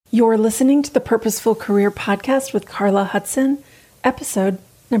You're listening to the Purposeful Career Podcast with Carla Hudson, episode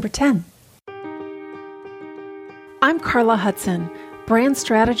number 10. I'm Carla Hudson, brand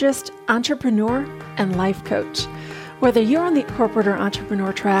strategist, entrepreneur, and life coach. Whether you're on the corporate or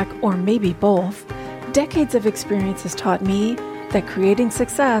entrepreneur track, or maybe both, decades of experience has taught me that creating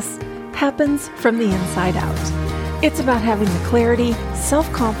success happens from the inside out. It's about having the clarity,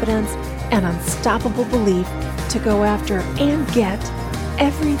 self-confidence, and unstoppable belief to go after and get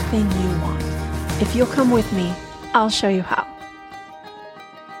everything you want. If you'll come with me, I'll show you how.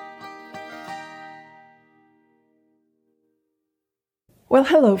 Well,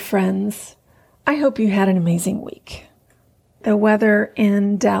 hello, friends. I hope you had an amazing week. The weather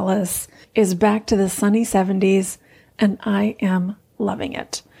in Dallas is back to the sunny 70s, and I am loving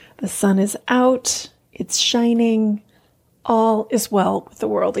it. The sun is out, it's shining, all is well with the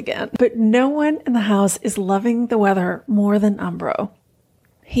world again. But no one in the house is loving the weather more than Umbro.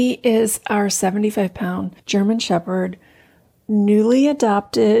 He is our 75-pound German Shepherd, newly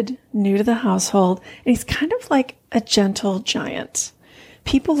adopted, new to the household, and he's kind of like a gentle giant.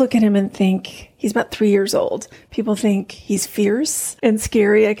 People look at him and think he's about 3 years old. People think he's fierce and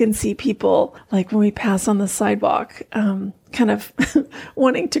scary. I can see people, like when we pass on the sidewalk, kind of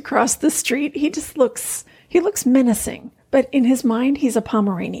wanting to cross the street. He looks menacing, but in his mind, he's a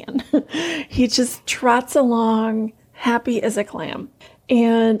Pomeranian. He just trots along, happy as a clam.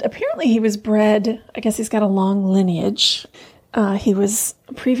 And apparently he was bred, I guess he's got a long lineage. He was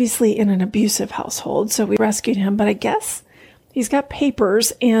previously in an abusive household, so we rescued him, but I guess he's got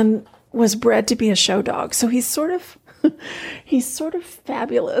papers and was bred to be a show dog. So he's sort of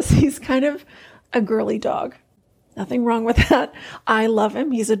fabulous. He's kind of a girly dog. Nothing wrong with that. I love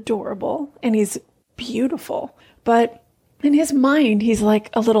him. He's adorable and he's beautiful. But in his mind, he's like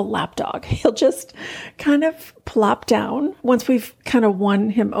a little lapdog. He'll just kind of plop down once we've kind of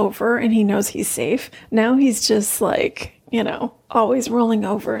won him over and he knows he's safe. Now he's just like, always rolling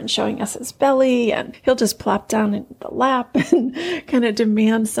over and showing us his belly, and he'll just plop down in the lap and kind of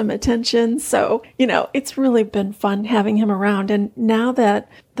demand some attention. So, it's really been fun having him around. And now that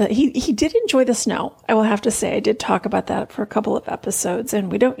he did enjoy the snow, I will have to say, I did talk about that for a couple of episodes,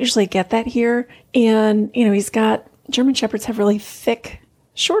 and we don't usually get that here. And, German Shepherds have really thick,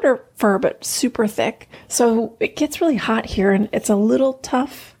 shorter fur, but super thick. So it gets really hot here, and it's a little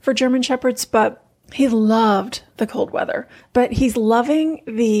tough for German Shepherds, but he loved the cold weather, but he's loving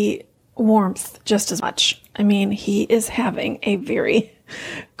the warmth just as much. I mean, he is having a very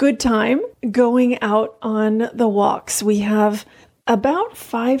good time going out on the walks. We have about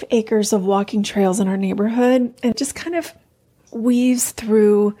 5 acres of walking trails in our neighborhood, and it just kind of weaves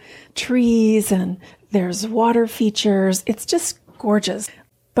through trees, and there's water features. It's just gorgeous.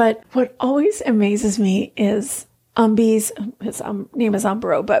 But what always amazes me is Umbi's, his name is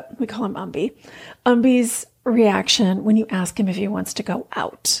Umbro, but we call him Umbi. Umbi's reaction when you ask him if he wants to go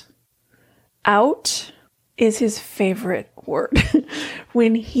out. Out is his favorite word.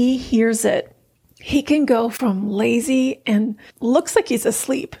 When he hears it, he can go from lazy and looks like he's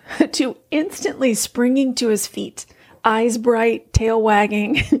asleep to instantly springing to his feet, eyes bright, tail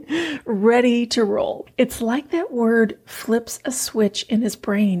wagging, ready to roll. It's like that word flips a switch in his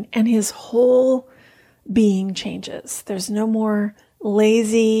brain and his whole being changes. There's no more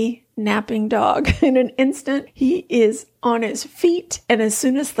lazy napping dog. In an instant, he is on his feet, and as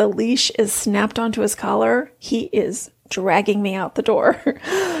soon as the leash is snapped onto his collar, he is dragging me out the door.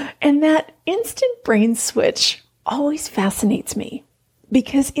 And that instant brain switch always fascinates me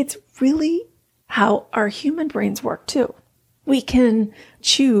because it's really how our human brains work too. We can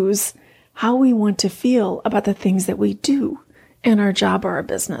choose how we want to feel about the things that we do in our job or our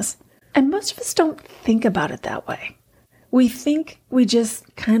business. And most of us don't think about it that way. We think we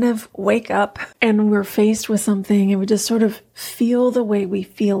just kind of wake up and we're faced with something and we just sort of feel the way we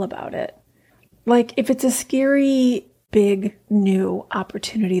feel about it. Like if it's a scary, big, new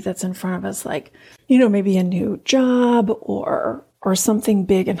opportunity that's in front of us, like, maybe a new job or something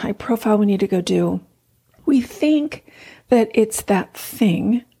big and high profile we need to go do, we think that it's that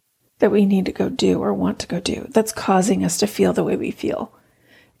thing that we need to go do or want to go do that's causing us to feel the way we feel.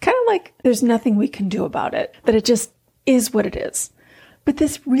 Kind of like there's nothing we can do about it, that it just is what it is. But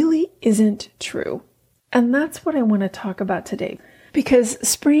this really isn't true. And that's what I want to talk about today, because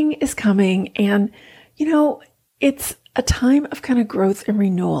spring is coming and, it's a time of kind of growth and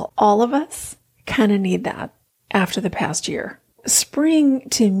renewal. All of us kind of need that after the past year. Spring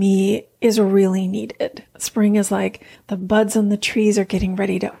to me is really needed. Spring is like the buds on the trees are getting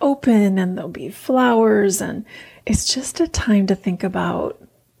ready to open and there'll be flowers, and it's just a time to think about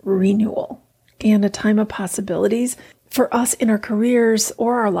renewal and a time of possibilities for us in our careers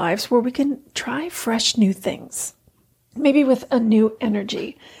or our lives where we can try fresh new things, maybe with a new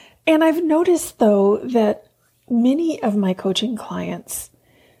energy. And I've noticed, though, that many of my coaching clients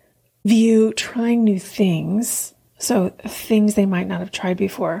view trying new things, so things they might not have tried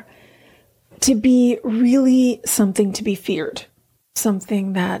before, to be really something to be feared,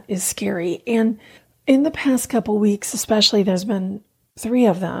 something that is scary. And in the past couple weeks, especially, there's been 3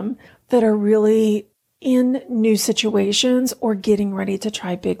 of them that are really in new situations or getting ready to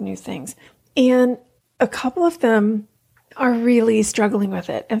try big new things. And a couple of them are really struggling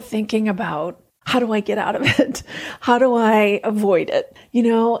with it and thinking about, how do I get out of it? How do I avoid it?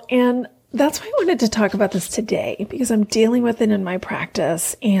 And that's why I wanted to talk about this today, because I'm dealing with it in my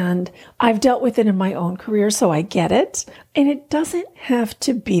practice and I've dealt with it in my own career, so I get it. And it doesn't have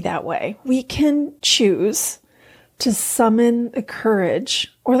to be that way. We can choose to summon the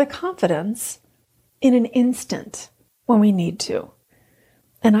courage or the confidence in an instant when we need to.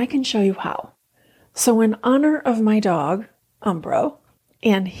 And I can show you how. So in honor of my dog, Umbro,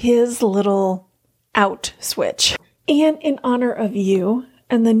 and his little out switch, and in honor of you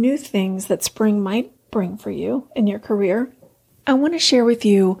and the new things that spring might bring for you in your career, I want to share with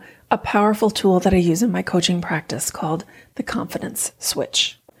you a powerful tool that I use in my coaching practice called the confidence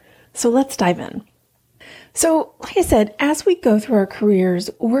switch. So let's dive in. So, like I said, as we go through our careers,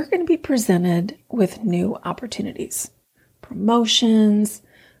 we're going to be presented with new opportunities, promotions,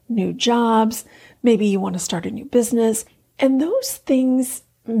 new jobs. Maybe you want to start a new business. And those things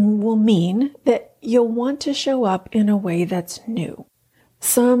will mean that you'll want to show up in a way that's new.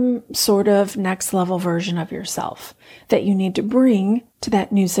 Some sort of next level version of yourself that you need to bring to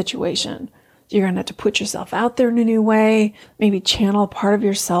that new situation. You're going to have to put yourself out there in a new way, maybe channel part of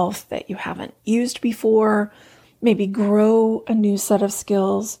yourself that you haven't used before, maybe grow a new set of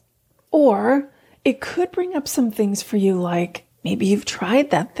skills. Or it could bring up some things for you, like maybe you've tried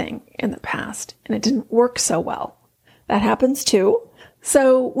that thing in the past and it didn't work so well. That happens too.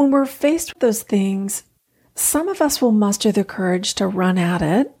 So when we're faced with those things, some of us will muster the courage to run at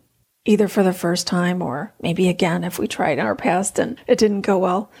it, either for the first time or maybe again if we tried in our past and it didn't go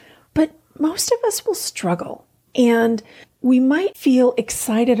well. But most of us will struggle, and we might feel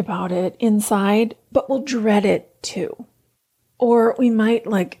excited about it inside, but we'll dread it too. Or we might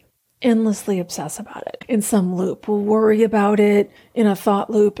endlessly obsess about it in some loop. We'll worry about it in a thought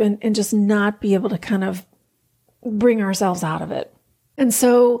loop and just not be able to kind of bring ourselves out of it. And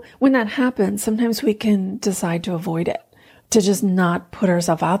so when that happens, sometimes we can decide to avoid it, to just not put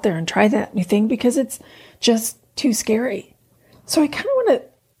ourselves out there and try that new thing because it's just too scary. So I kind of want to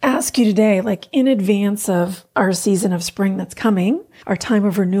ask you today, in advance of our season of spring that's coming, our time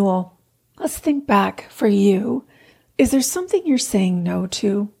of renewal, let's think back for you. Is there something you're saying no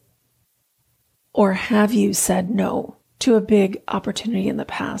to? Or have you said no to a big opportunity in the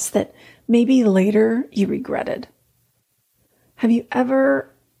past that maybe later you regretted? Have you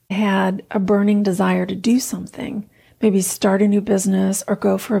ever had a burning desire to do something, maybe start a new business or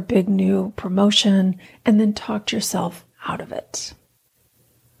go for a big new promotion, and then talked yourself out of it?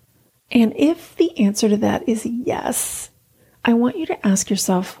 And if the answer to that is yes, I want you to ask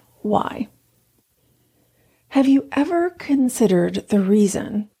yourself why. Have you ever considered the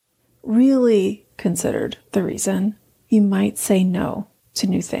reason, really considered the reason, you might say no to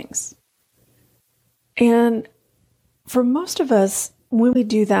new things? And for most of us, when we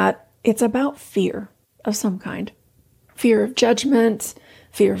do that, it's about fear of some kind. Fear of judgment,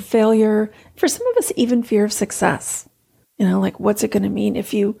 fear of failure. For some of us, even fear of success. What's it going to mean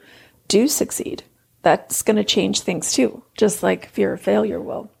if you do succeed? That's going to change things too, just like fear of failure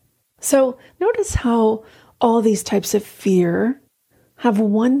will. So notice how all these types of fear have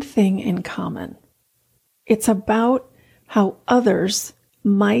one thing in common. It's about how others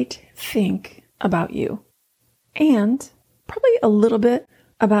might think about you, and probably a little bit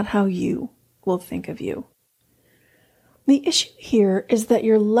about how you will think of you. The issue here is that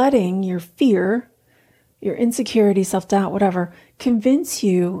you're letting your fear, your insecurity, self-doubt, whatever, convince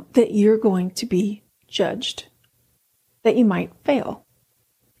you that you're going to be judged, that you might fail.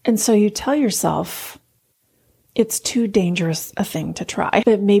 And so you tell yourself it's too dangerous a thing to try,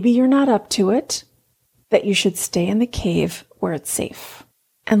 that maybe you're not up to it, that you should stay in the cave where it's safe.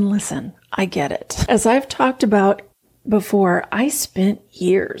 And listen, I get it. As I've talked about before, I spent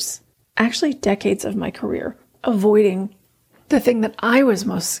years, actually decades of my career, avoiding the thing that I was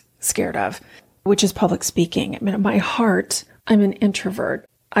most scared of, which is public speaking. At my heart, I'm an introvert.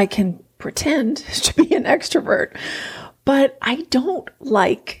 I can pretend to be an extrovert, but I don't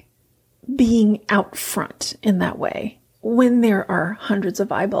like being out front in that way when there are hundreds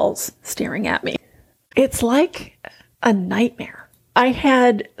of eyeballs staring at me. It's like a nightmare. I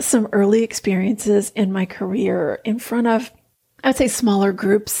had some early experiences in my career in front of, I would say, smaller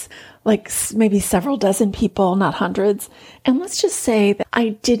groups, like maybe several dozen people, not hundreds. And let's just say that I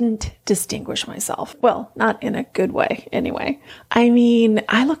didn't distinguish myself. Well, not in a good way anyway. I mean,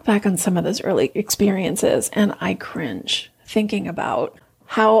 I look back on some of those early experiences and I cringe thinking about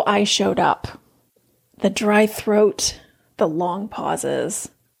how I showed up. The dry throat, the long pauses.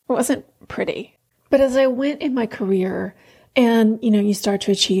 It wasn't pretty. But as I went in my career, and, you start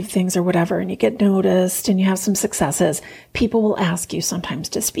to achieve things or whatever, and you get noticed and you have some successes, people will ask you sometimes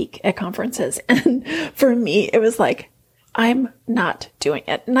to speak at conferences. And for me, it was like, I'm not doing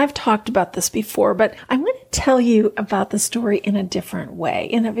it. And I've talked about this before, but I'm going to tell you about the story in a different way,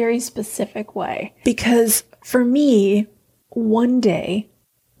 in a very specific way. Because for me, one day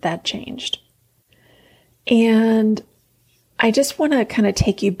that changed. And I just want to kind of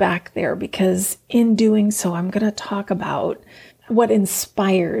take you back there because in doing so, I'm going to talk about what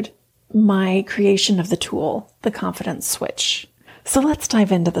inspired my creation of the tool, the Confidence Switch. So let's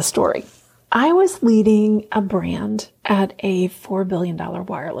dive into the story. I was leading a brand at a $4 billion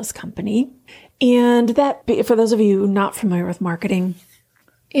wireless company. And that, for those of you not familiar with marketing,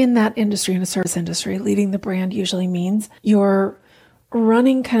 in that industry, in a service industry, leading the brand usually means you're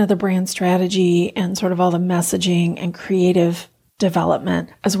running kind of the brand strategy and sort of all the messaging and creative development,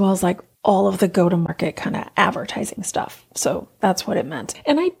 as well as like all of the go-to-market kind of advertising stuff. So that's what it meant.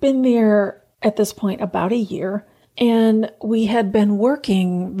 And I'd been there at this point about a year, and we had been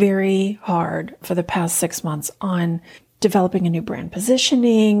working very hard for the past 6 months on developing a new brand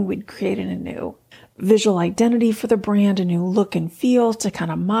positioning. We'd created a new visual identity for the brand, a new look and feel to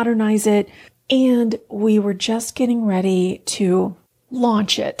kind of modernize it. And we were just getting ready to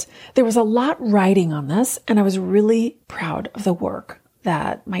launch it. There was a lot riding on this, and I was really proud of the work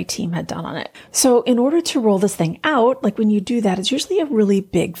that my team had done on it. So in order to roll this thing out, like when you do that, it's usually a really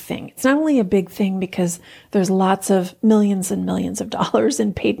big thing. It's not only a big thing because there's lots of millions and millions of dollars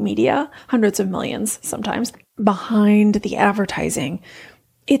in paid media, hundreds of millions sometimes, behind the advertising.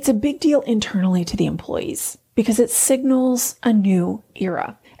 It's a big deal internally to the employees because it signals a new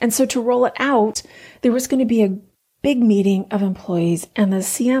era. And so to roll it out, there was going to be a big meeting of employees, and the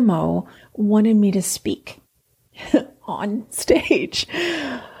CMO wanted me to speak on stage.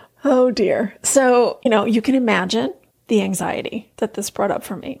 Oh dear. So, you can imagine the anxiety that this brought up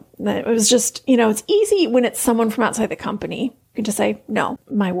for me. It was just, it's easy when it's someone from outside the company. You can just say, no,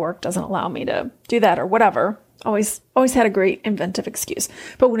 my work doesn't allow me to do that or whatever. Always had a great inventive excuse.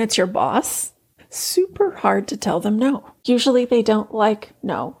 But when it's your boss, super hard to tell them no. Usually they don't like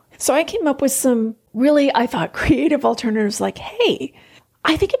no. So I came up with some really, I thought, creative alternatives like, hey,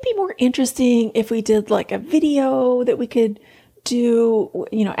 I think it'd be more interesting if we did like a video that we could do,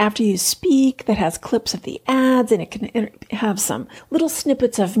 after you speak that has clips of the ads, and it can have some little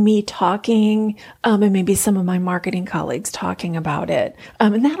snippets of me talking, and maybe some of my marketing colleagues talking about it.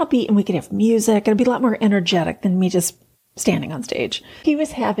 And we could have music, and it'd be a lot more energetic than me just standing on stage. He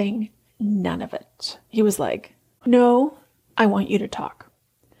was having none of it. He was like, no, I want you to talk.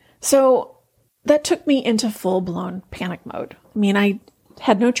 So that took me into full-blown panic mode. I mean, I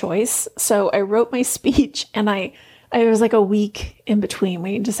had no choice. So I wrote my speech, and I was like a week in between.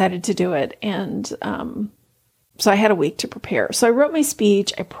 We decided to do it. And so I had a week to prepare. So I wrote my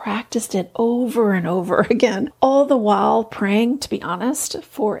speech. I practiced it over and over again, all the while praying, to be honest,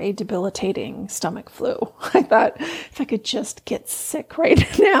 for a debilitating stomach flu. I thought if I could just get sick right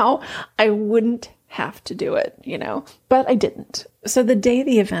now, I wouldn't have to do it, but I didn't. So the day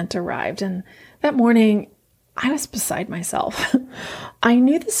the event arrived, and that morning I was beside myself. I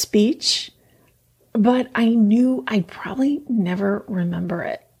knew the speech, but I knew I'd probably never remember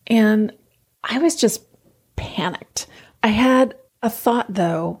it. And I was just panicked. I had a thought,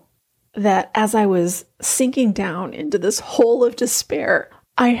 though, that as I was sinking down into this hole of despair,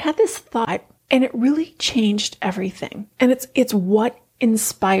 I had this thought, and it really changed everything. And it's what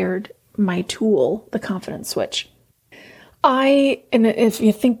inspired my tool, the Confidence Switch. And if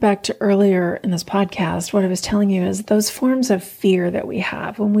you think back to earlier in this podcast, what I was telling you is those forms of fear that we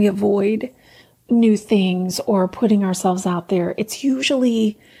have when we avoid new things or putting ourselves out there, it's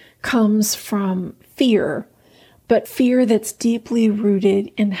usually comes from fear, but fear that's deeply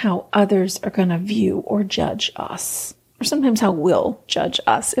rooted in how others are going to view or judge us, or sometimes how we'll judge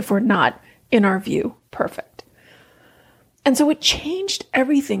us if we're not, in our view, perfect. And so what changed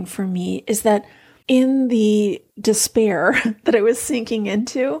everything for me is that in the despair that I was sinking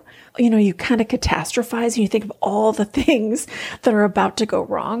into, you kind of catastrophize and you think of all the things that are about to go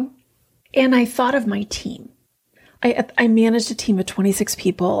wrong. And I thought of my team. I managed a team of 26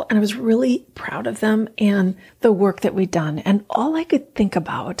 people, and I was really proud of them and the work that we'd done. And all I could think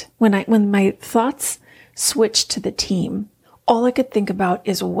about when my thoughts switched to the team, all I could think about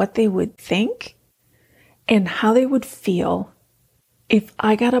is what they would think and how they would feel if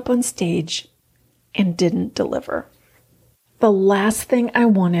I got up on stage and didn't deliver. The last thing I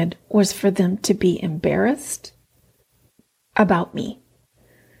wanted was for them to be embarrassed about me,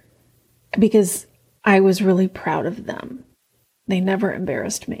 because I was really proud of them. They never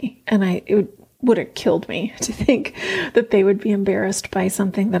embarrassed me, and it would have killed me to think that they would be embarrassed by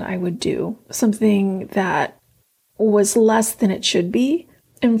something that I would do, something that was less than it should be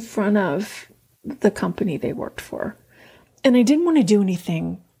in front of the company they worked for. And I didn't want to do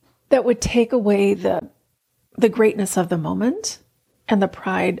anything that would take away the greatness of the moment and the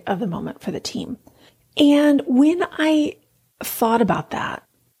pride of the moment for the team. And when I thought about that,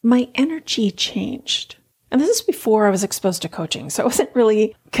 my energy changed. And this is before I was exposed to coaching, so I wasn't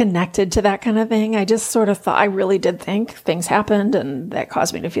really connected to that kind of thing. I just sort of thought, I really did think things happened and that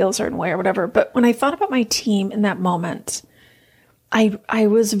caused me to feel a certain way or whatever. But when I thought about my team in that moment, I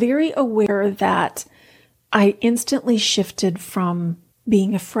was very aware that I instantly shifted from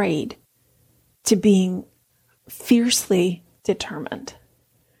being afraid to being fiercely determined.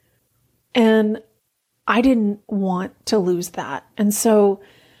 And I didn't want to lose that. And so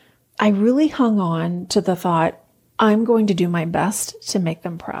I really hung on to the thought, I'm going to do my best to make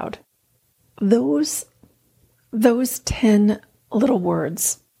them proud. Those 10 little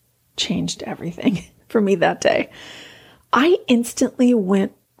words changed everything for me that day. I instantly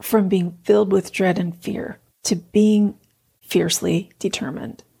went from being filled with dread and fear to being fiercely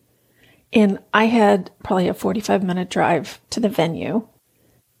determined. And I had probably a 45-minute drive to the venue,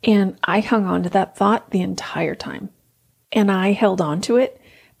 and I hung on to that thought the entire time. And I held on to it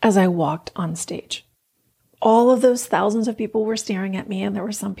as I walked on stage. All of those thousands of people were staring at me, and there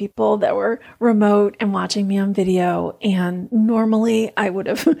were some people that were remote and watching me on video. And normally I would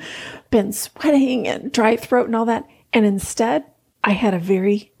have been sweating and dry throat and all that. And instead, I had a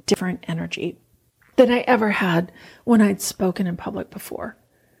very different energy than I ever had when I'd spoken in public before.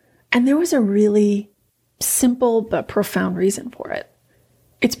 And there was a really simple but profound reason for it.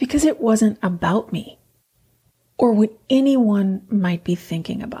 It's because it wasn't about me or what anyone might be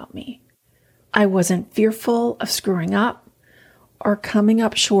thinking about me. I wasn't fearful of screwing up or coming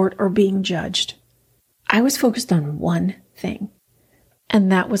up short or being judged. I was focused on one thing,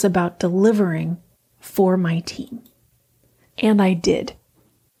 and that was about delivering for my team. And I did.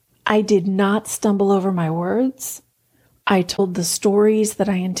 I did not stumble over my words. I told the stories that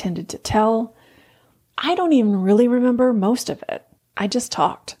I intended to tell. I don't even really remember most of it. I just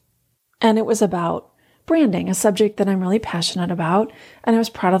talked. And it was about branding, a subject that I'm really passionate about. And I was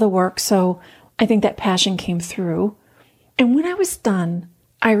proud of the work, so I think that passion came through. And when I was done,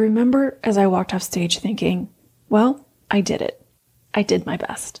 I remember as I walked off stage thinking, well, I did it. I did my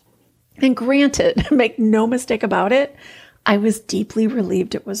best. And granted, make no mistake about it, I was deeply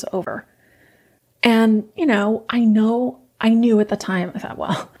relieved it was over. And, I knew at the time, I thought,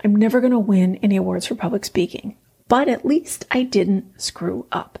 well, I'm never going to win any awards for public speaking, but at least I didn't screw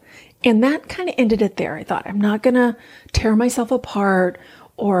up. And that kind of ended it there. I thought, I'm not going to tear myself apart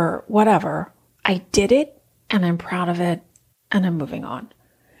or whatever. I did it, and I'm proud of it, and I'm moving on.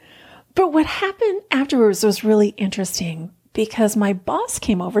 But what happened afterwards was really interesting, because my boss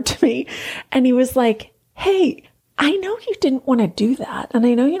came over to me and he was like, hey, I know you didn't want to do that. And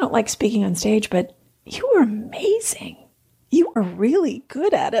I know you don't like speaking on stage, but you were amazing. You were really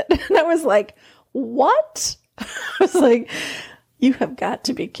good at it. And I was like, what? I was like, you have got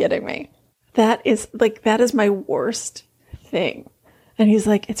to be kidding me. That is my worst thing. And he's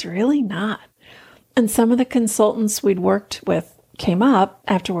like, it's really not. And some of the consultants we'd worked with came up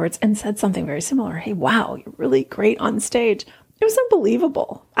afterwards and said something very similar. Hey, wow, you're really great on stage. It was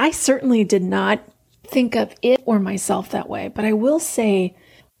unbelievable. I certainly did not think of it or myself that way, but I will say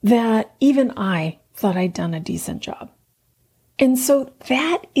that even I thought I'd done a decent job. And so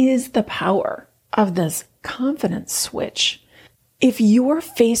that is the power of this confidence switch. If you're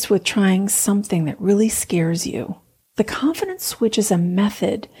faced with trying something that really scares you, the confidence switch is a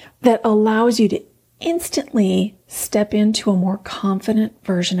method that allows you to instantly step into a more confident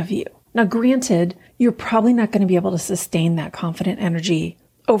version of you. Now, granted, you're probably not going to be able to sustain that confident energy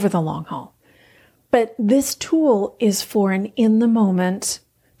over the long haul. But this tool is for an in-the-moment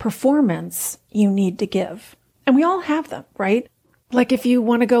performance you need to give. And we all have them, right? Like if you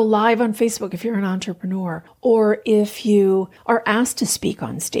want to go live on Facebook, if you're an entrepreneur, or if you are asked to speak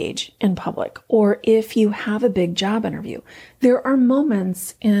on stage in public, or if you have a big job interview, there are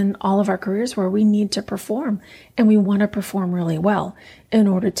moments in all of our careers where we need to perform, and we want to perform really well in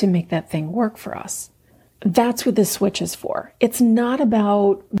order to make that thing work for us. That's what this switch is for. It's not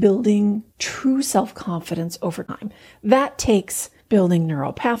about building true self-confidence over time. That takes building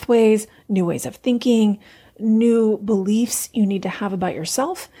neural pathways, new ways of thinking, new beliefs you need to have about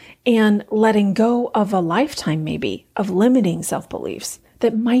yourself, and letting go of a lifetime maybe of limiting self-beliefs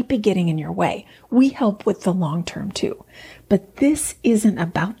that might be getting in your way. We help with the long term too. But this isn't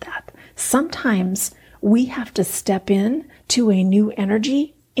about that. Sometimes we have to step in to a new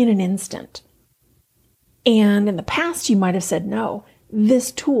energy in an instant. And in the past, you might have said, no,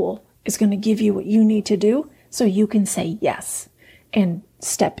 this tool is going to give you what you need to do so you can say yes and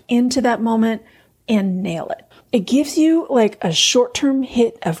step into that moment and nail it. It gives you like a short-term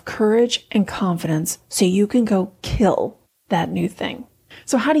hit of courage and confidence so you can go kill that new thing.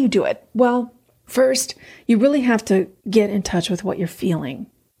 So how do you do it? Well, first, you really have to get in touch with what you're feeling.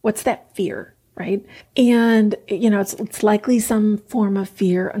 What's that fear, right? And, it's likely some form of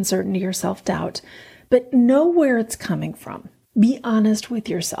fear, uncertainty, or self-doubt, but know where it's coming from. Be honest with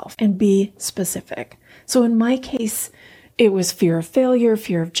yourself and be specific. So in my case, it was fear of failure,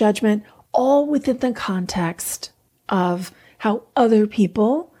 fear of judgment, all within the context of how other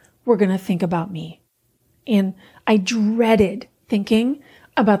people were going to think about me. And I dreaded thinking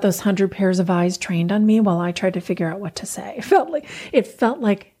about those 100 pairs of eyes trained on me while I tried to figure out what to say. It felt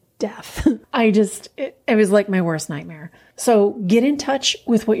like death. It was like my worst nightmare. So get in touch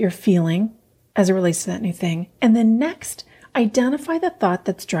with what you're feeling as it relates to that new thing. And then next, identify the thought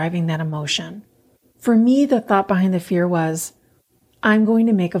that's driving that emotion. For me, the thought behind the fear was, I'm going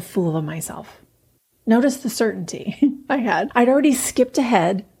to make a fool of myself. Notice the certainty I had. I'd already skipped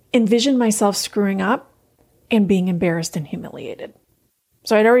ahead, envisioned myself screwing up and being embarrassed and humiliated.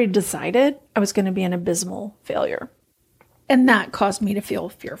 So I'd already decided I was going to be an abysmal failure. And that caused me to feel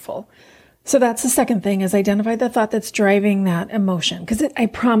fearful. So that's the second thing, is identify the thought that's driving that emotion. Because I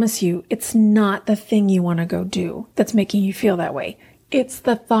promise you, it's not the thing you want to go do that's making you feel that way. It's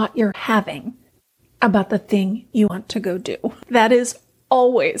the thought you're having about the thing you want to go do. That is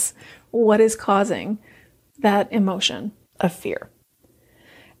always what is causing that emotion of fear.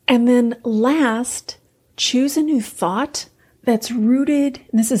 And then last, choose a new thought that's rooted,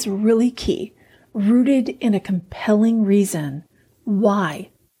 and this is really key, rooted in a compelling reason why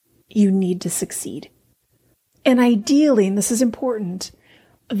you need to succeed. And ideally, and this is important,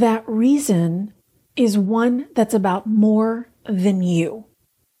 that reason is one that's about more than you.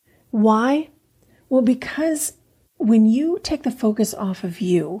 Why? Well, because when you take the focus off of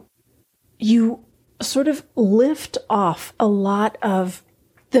you, you sort of lift off a lot of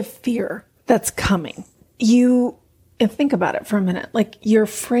the fear that's coming. And think about it for a minute. Like, you're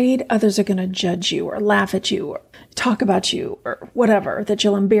afraid others are going to judge you or laugh at you or talk about you or whatever, that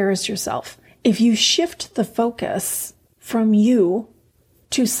you'll embarrass yourself. If you shift the focus from you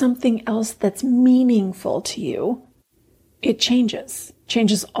to something else that's meaningful to you, it changes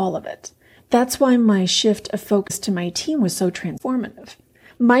all of it. That's why my shift of focus to my team was so transformative.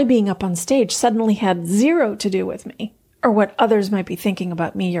 My being up on stage suddenly had zero to do with me or what others might be thinking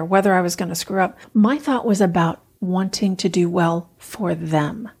about me or whether I was going to screw up. My thought was about wanting to do well for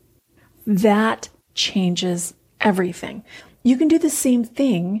them. That changes everything. You can do the same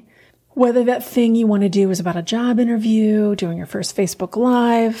thing, whether that thing you want to do is about a job interview, doing your first Facebook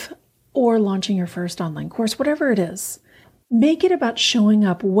Live, or launching your first online course, whatever it is. Make it about showing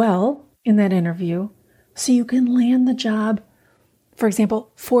up well in that interview so you can land the job, for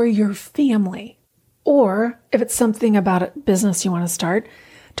example, for your family. Or if it's something about a business you want to start,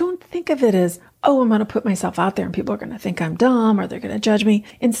 don't think of it as, oh, I'm going to put myself out there and people are going to think I'm dumb or they're going to judge me.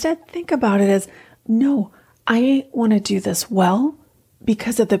 Instead, think about it as, no, I want to do this well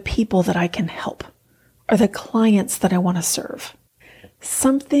because of the people that I can help or the clients that I want to serve.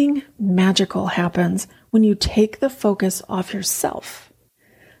 Something magical happens when you take the focus off yourself.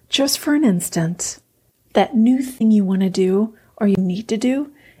 Just for an instant, that new thing you want to do or you need to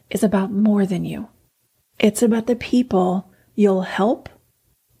do is about more than you. It's about the people you'll help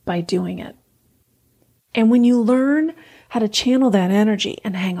by doing it. And when you learn how to channel that energy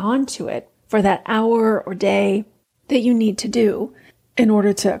and hang on to it for that hour or day that you need to do in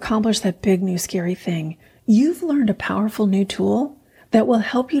order to accomplish that big new scary thing, you've learned a powerful new tool that will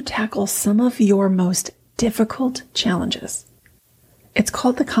help you tackle some of your most difficult challenges. It's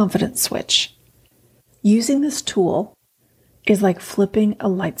called the confidence switch. Using this tool is like flipping a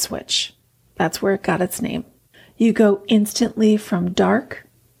light switch. That's where it got its name. You go instantly from dark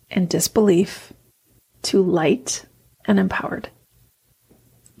and disbelief to light and empowered.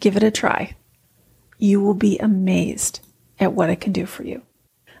 Give it a try. You will be amazed at what it can do for you.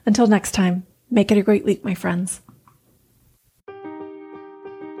 Until next time, make it a great week, my friends.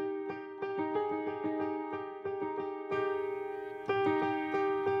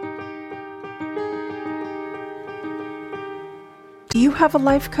 Do you have a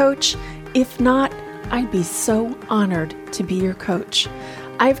life coach? If not, I'd be so honored to be your coach.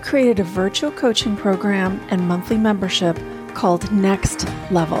 I've created a virtual coaching program and monthly membership called Next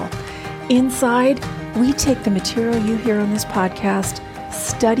Level. Inside, we take the material you hear on this podcast,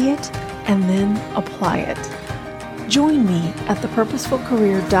 study it, and then apply it. Join me at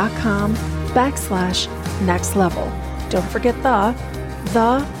thepurposefulcareer.com/next level. Don't forget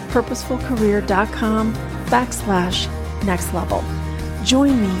thepurposefulcareer.com/next level.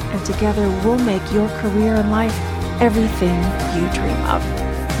 Join me, and together we'll make your career and life everything you dream of.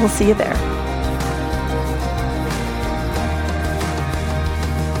 We'll see you there.